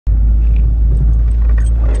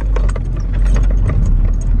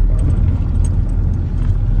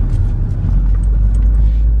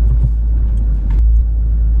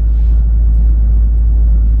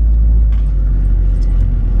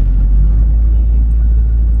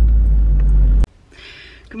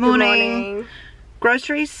morning.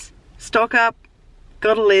 Groceries, stock up,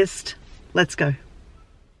 got a list, let's go.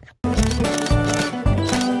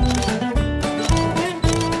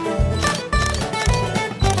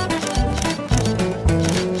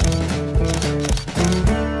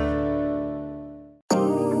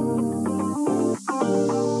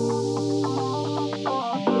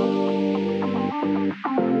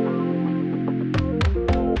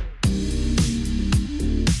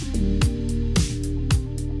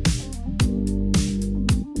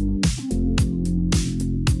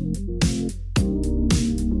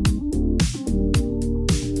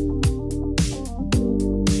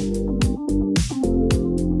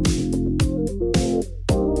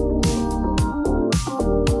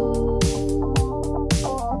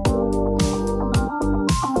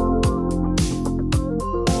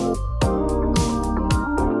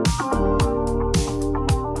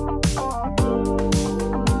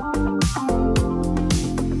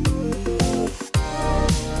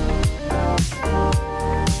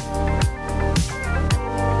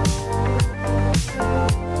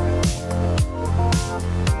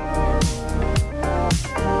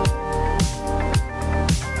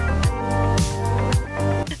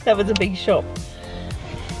 That was a big shop.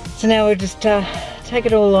 So now we'll just take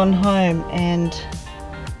it all on home and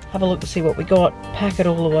have a look to see what we got, pack it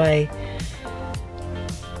all away.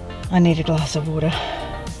 I need a glass of water.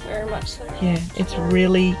 Very much so. Yeah, it's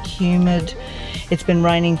really humid. It's been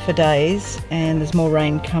raining for days and there's more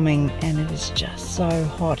rain coming and it is just so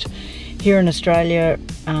hot. Here in Australia,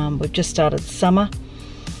 we've just started summer.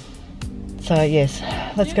 So yes,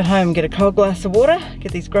 let's go home and get a cold glass of water,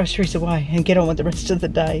 get these groceries away and get on with the rest of the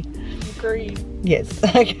day. Agreed. Yes,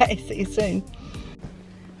 okay, see you soon.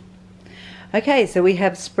 Okay, so we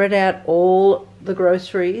have spread out all the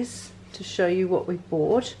groceries to show you what we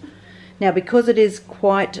bought. Now because it is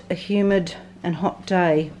quite a humid and hot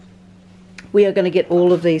day, we are going to get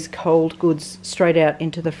all of these cold goods straight out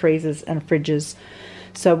into the freezers and fridges.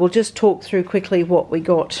 So we'll just talk through quickly what we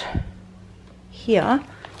got here.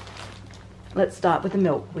 Let's start with the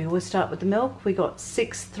milk. We always start with the milk. We got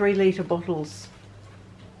 6 3-litre bottles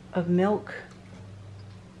of milk.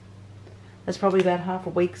 That's probably about half a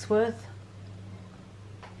week's worth.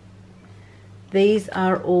 These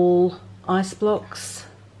are all ice blocks.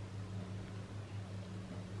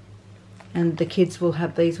 And the kids will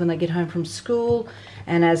have these when they get home from school.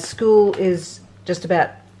 And as school is just about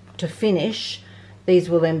to finish, these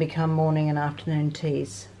will then become morning and afternoon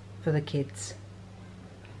teas for the kids.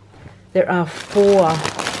 There are four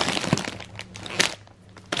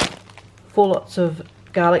lots of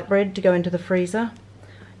garlic bread to go into the freezer.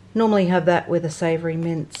 Normally have that with a savoury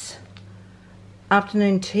mince.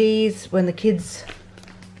 Afternoon teas when the kids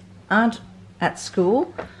aren't at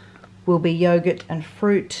school will be yogurt and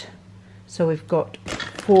fruit. So we've got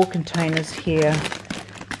 4 containers here.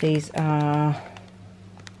 These are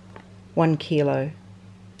 1 kilo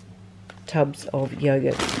tubs of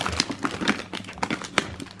yogurt.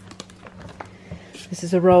 This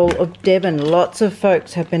is a roll of Devon. Lots of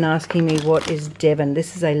folks have been asking me what is Devon.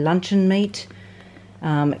 This is a luncheon meat.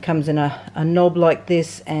 It comes in a knob like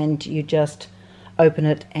this and you just open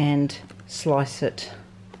it and slice it.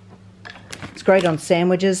 It's great on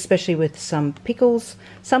sandwiches, especially with some pickles.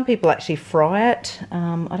 Some people actually fry it.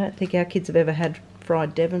 I don't think our kids have ever had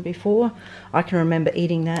fried Devon before. I can remember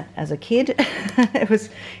eating that as a kid. It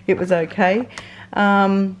was okay.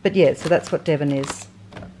 But yeah, so that's what Devon is.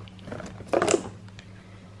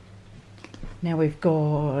 Now we've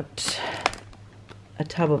got a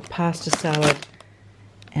tub of pasta salad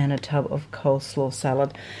and a tub of coleslaw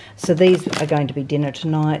salad. So these are going to be dinner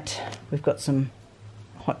tonight. We've got some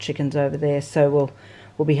hot chickens over there, so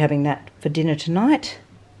we'll be having that for dinner tonight.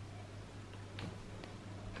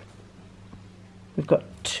 We've got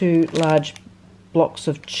 2 large blocks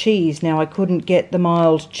of cheese. Now I couldn't get the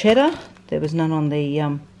mild cheddar. There was none on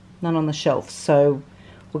the shelf, so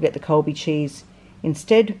we'll get the Colby cheese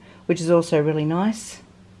instead, which is also really nice.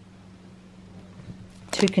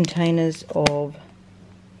 2 containers of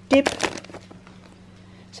dip,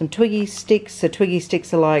 some Twiggy sticks. So Twiggy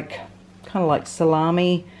sticks are kind of like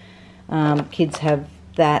salami. Kids have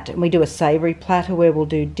that, and we do a savoury platter where we'll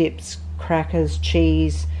do dips, crackers,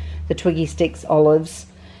 cheese, the Twiggy sticks, olives.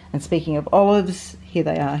 And speaking of olives, here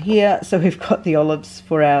they are here. So we've got the olives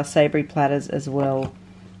for our savoury platters as well.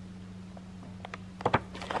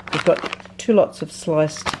 We've got 2 lots of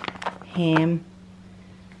sliced ham,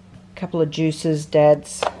 a couple of juices,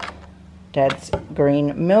 Dad's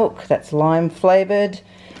green milk, that's lime flavoured,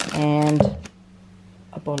 and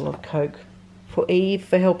a bottle of Coke for Eve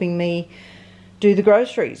for helping me do the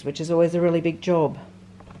groceries, which is always a really big job.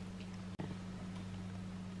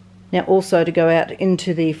 Now also to go out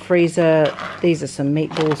into the freezer, these are some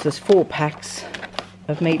meatballs. There's 4 packs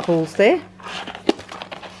of meatballs there.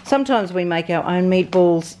 Sometimes we make our own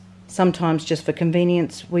meatballs, sometimes just for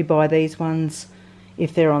convenience we buy these ones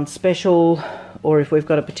if they're on special, or if we've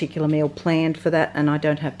got a particular meal planned for that and I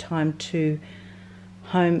don't have time to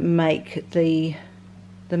home make the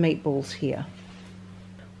meatballs here.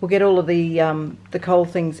 We'll get all of the cold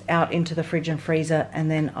things out into the fridge and freezer, and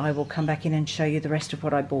then I will come back in and show you the rest of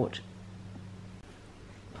what I bought.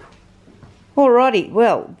 Alrighty,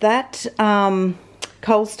 well that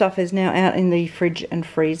cold stuff is now out in the fridge and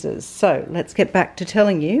freezers. So let's get back to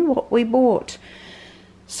telling you what we bought.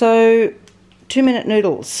 So 2-minute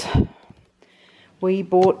noodles. We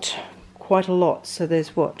bought quite a lot. So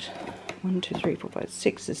there's what? 1, 2, 3, 4, 5,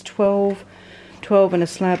 6. There's 12 in a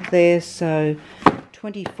slab there. So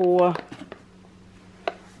 24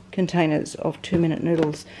 containers of 2-minute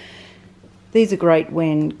noodles. These are great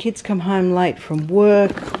when kids come home late from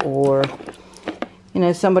work, or you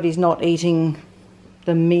know, somebody's not eating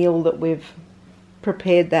the meal that we've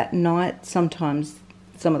prepared that night. Sometimes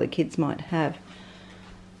some of the kids might have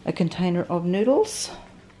a container of noodles.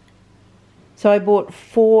 So I bought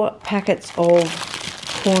 4 packets of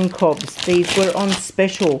corn cobs. These were on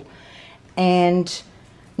special, and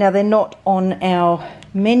now they're not on our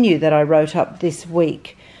menu that I wrote up this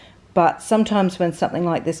week, but sometimes when something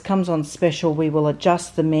like this comes on special, we will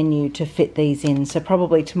adjust the menu to fit these in. So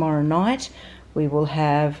probably tomorrow night we will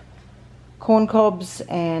have corn cobs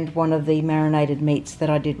and one of the marinated meats that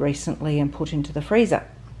I did recently and put into the freezer.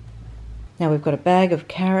 Now we've got a bag of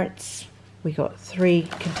carrots. We got 3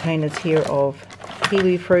 containers here of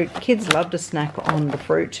kiwi fruit. Kids love to snack on the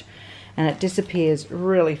fruit and it disappears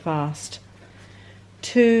really fast.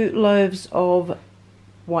 2 loaves of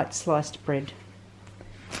white sliced bread.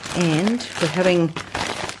 And we're having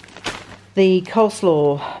the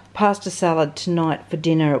coleslaw pasta salad tonight for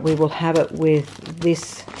dinner. We will have it with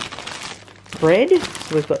this bread.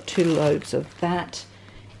 So we've got 2 loaves of that,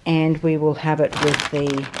 and we will have it with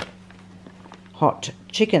the hot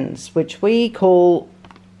chickens, which we call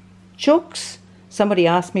chooks. Somebody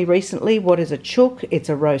asked me recently, what is a chook? It's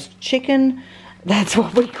a roast chicken. That's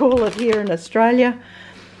what we call it here in Australia.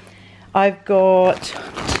 I've got,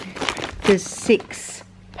 there's 6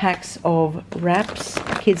 packs of wraps.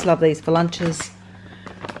 Kids love these for lunches.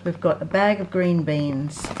 We've got a bag of green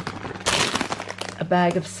beans, a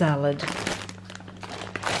bag of salad,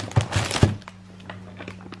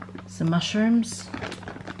 some mushrooms,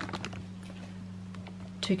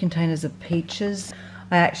 2 containers of peaches.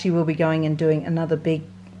 I actually will be going and doing another big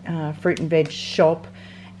fruit and veg shop,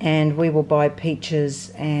 and we will buy peaches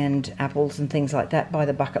and apples and things like that by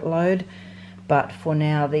the bucket load. But for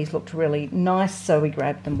now, these looked really nice, so we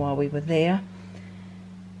grabbed them while we were there.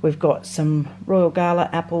 We've got some Royal Gala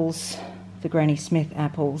apples, the Granny Smith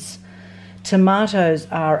apples. Tomatoes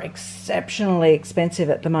are exceptionally expensive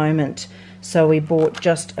at the moment, so we bought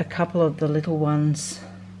just a couple of the little ones,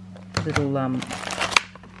 little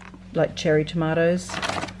like cherry tomatoes,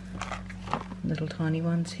 little tiny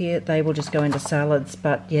ones here. They will just go into salads,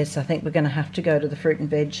 but yes, I think we're going to have to go to the fruit and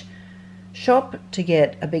veg shop to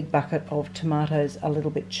get a big bucket of tomatoes a little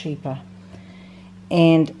bit cheaper.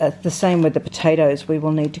 And the same with the potatoes. We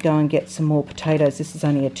will need to go and get some more potatoes. This is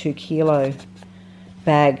only a 2 kilo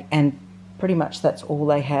bag, and pretty much that's all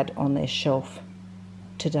they had on their shelf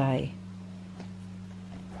today.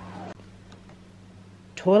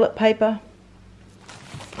 Toilet paper.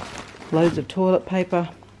 Loads of toilet paper.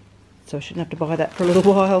 So I shouldn't have to buy that for a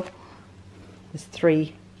little while. There's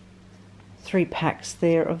 3 packs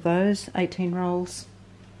there of those, 18 rolls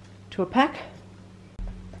to a pack.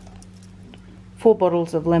 4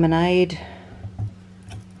 bottles of lemonade.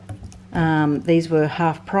 These were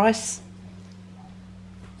half price,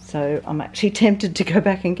 so I'm actually tempted to go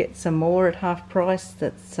back and get some more at half price.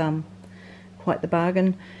 That's quite the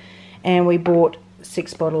bargain. And we bought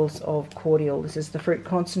 6 bottles of cordial. This is the fruit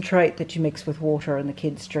concentrate that you mix with water and the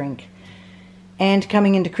kids drink. And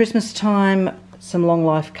coming into Christmas time, some long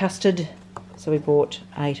life custard, so we bought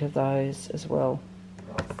 8 of those as well.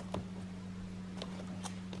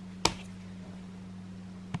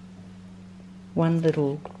 One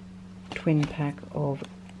little twin pack of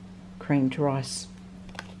creamed rice.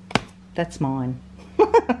 That's mine.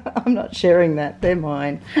 I'm not sharing that, they're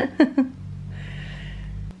mine.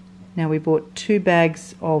 Now we bought 2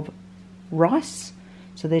 bags of rice,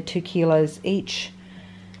 so they're 2 kilos each,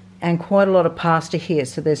 and quite a lot of pasta here.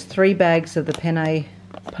 So there's 3 bags of the penne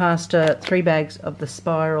pasta, 3 bags of the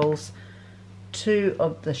spirals, 2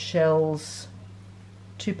 of the shells,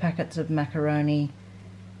 2 packets of macaroni,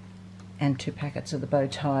 and 2 packets of the bow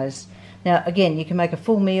ties. Now again, you can make a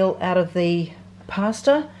full meal out of the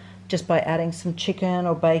pasta just by adding some chicken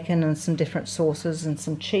or bacon and some different sauces and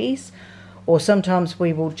some cheese, or sometimes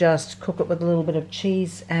we will just cook it with a little bit of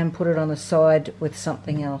cheese and put it on the side with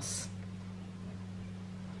something else.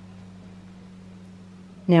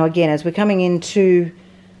 Now again, as we're coming into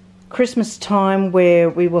Christmas time where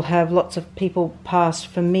we will have lots of people past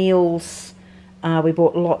for meals, we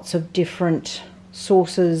bought lots of different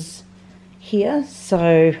sauces here.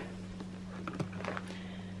 So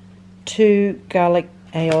 2 garlic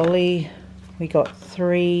aioli, we got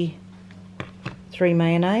 3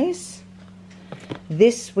 mayonnaise.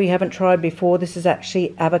 This we haven't tried before. This is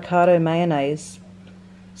actually avocado mayonnaise.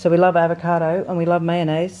 So we love avocado and we love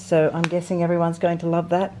mayonnaise, so I'm guessing everyone's going to love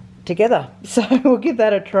that together. So we'll give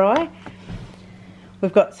that a try.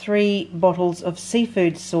 We've got 3 bottles of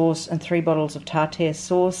seafood sauce and 3 bottles of tartare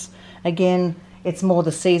sauce. Again, it's more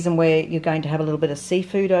the season where you're going to have a little bit of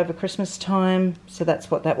seafood over Christmas time, so that's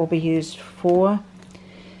what that will be used for.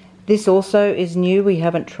 This also is new. We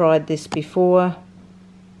haven't tried this before.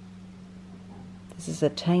 This is a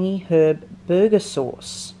tangy herb burger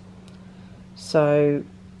sauce. So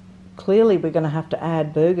clearly we're going to have to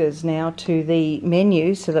add burgers now to the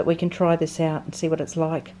menu so that we can try this out and see what it's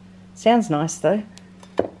like. Sounds nice though.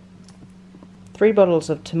 3 bottles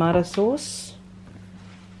of tomato sauce,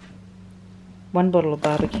 1 bottle of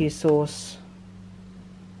barbecue sauce,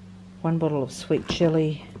 1 bottle of sweet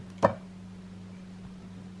chili,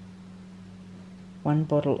 1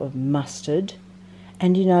 bottle of mustard.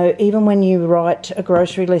 And you know, even when you write a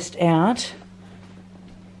grocery list out,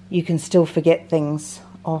 you can still forget things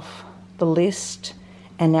off the list.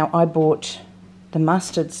 And now I bought the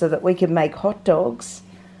mustard so that we could make hot dogs,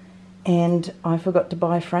 and I forgot to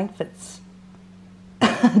buy frankfurts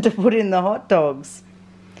to put in the hot dogs.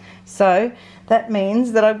 So that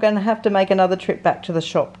means that I'm going to have to make another trip back to the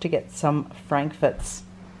shop to get some frankfurts.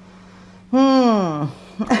 You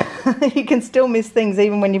can still miss things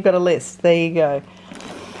even when you've got a list. There you go.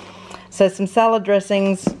 So some salad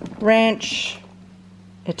dressings, ranch,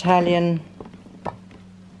 Italian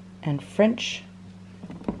and French,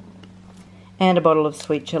 and a bottle of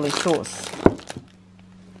sweet chili sauce.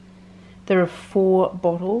 There are 4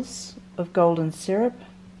 bottles of golden syrup.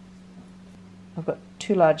 I've got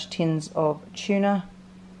 2 large tins of tuna,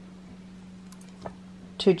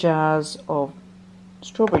 2 jars of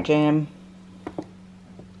strawberry jam,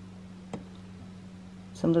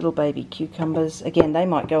 some little baby cucumbers. Again, they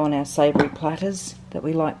might go on our savoury platters that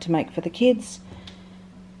we like to make for the kids.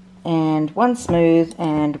 And 1 smooth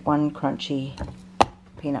and 1 crunchy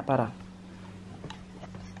peanut butter.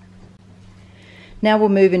 Now we'll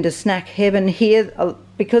move into snack heaven here.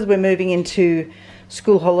 Because we're moving into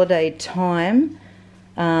school holiday time,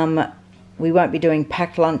 we won't be doing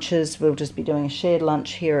packed lunches. We'll just be doing a shared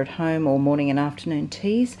lunch here at home, or morning and afternoon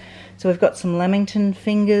teas. So we've got some Lamington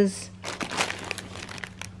fingers.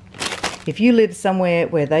 If you live somewhere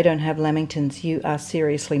where they don't have Lamingtons, you are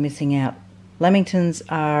seriously missing out. Lamingtons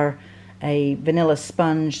are a vanilla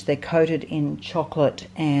sponge. They're coated in chocolate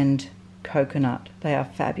and coconut. They are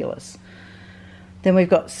fabulous. Then we've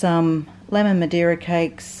got some lemon Madeira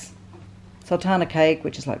cakes, sultana cake,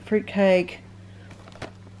 which is like fruit cake.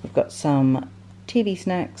 We've got some TV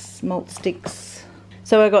snacks, malt sticks.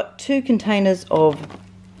 So I've got 2 containers of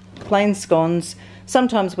plain scones.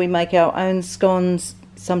 Sometimes we make our own scones,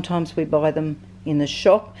 sometimes we buy them in the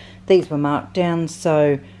shop. These were marked down,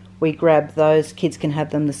 so we grab those. Kids can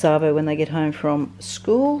have them the savo when they get home from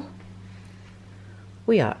school.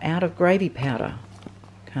 We are out of gravy powder.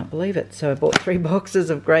 Can't believe it. So I bought 3 boxes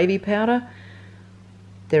of gravy powder.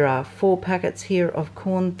 There are 4 packets here of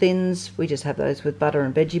corn thins. We just have those with butter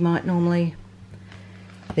and Vegemite normally.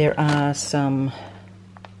 There are some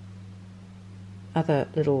other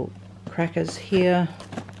little crackers here.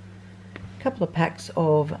 A couple of packs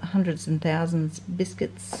of hundreds and thousands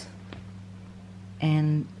biscuits.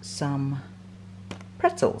 And some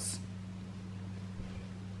pretzels.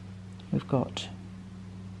 We've got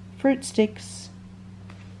fruit sticks,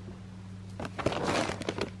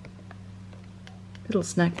 little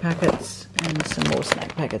snack packets, and some more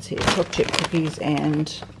snack packets here. Choc chip cookies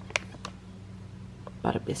and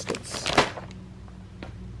butter biscuits.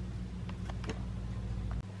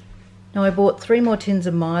 Now I bought 3 more tins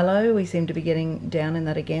of Milo. We seem to be getting down in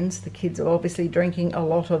that again, so the kids are obviously drinking a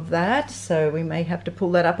lot of that, so we may have to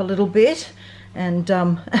pull that up a little bit and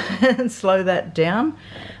and slow that down.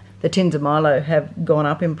 The tins of Milo have gone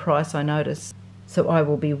up in price, I noticed, so I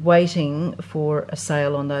will be waiting for a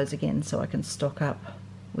sale on those again so I can stock up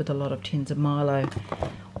with a lot of tins of Milo.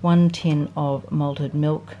 1 tin of malted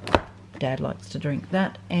milk, Dad likes to drink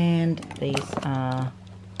that. And these are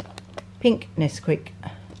pink Nesquik,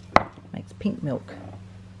 makes pink milk.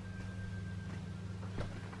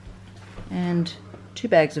 And 2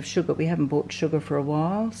 bags of sugar. We haven't bought sugar for a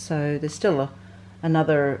while, so there's still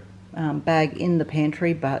another bag in the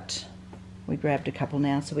pantry, but we grabbed a couple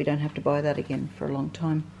now so we don't have to buy that again for a long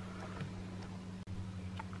time.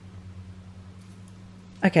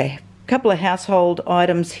 Okay, a couple of household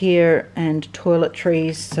items here and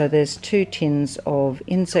toiletries. So there's 2 tins of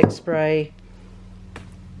insect spray,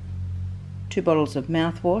 2 bottles of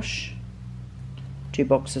mouthwash, 2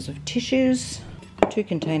 boxes of tissues, 2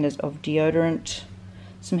 containers of deodorant,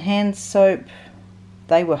 some hand soap.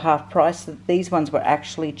 They were half price. These ones were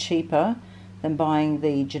actually cheaper than buying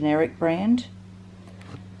the generic brand.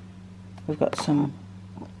 We've got some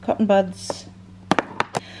cotton buds,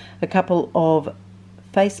 a couple of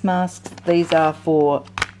face masks. These are for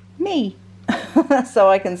me, so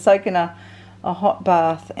I can soak in a hot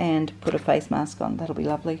bath and put a face mask on. That'll be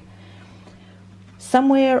lovely.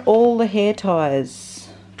 Somewhere all the hair ties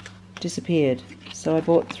disappeared, so I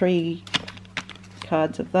bought 3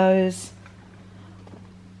 cards of those,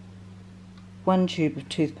 1 tube of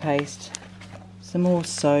toothpaste, some more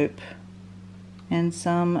soap, and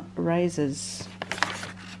some razors.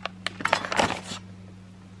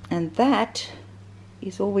 And that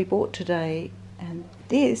is all we bought today, and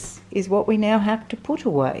this is what we now have to put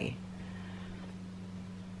away.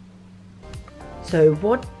 So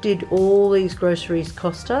what did all these groceries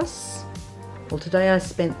cost us? Well, today I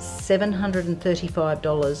spent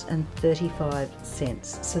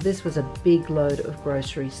 $735.35. So this was a big load of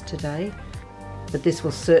groceries today, but this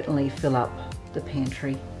will certainly fill up the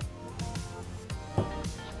pantry.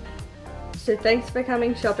 So thanks for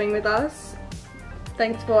coming shopping with us.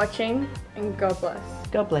 Thanks for watching, and God bless.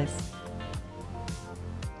 God bless.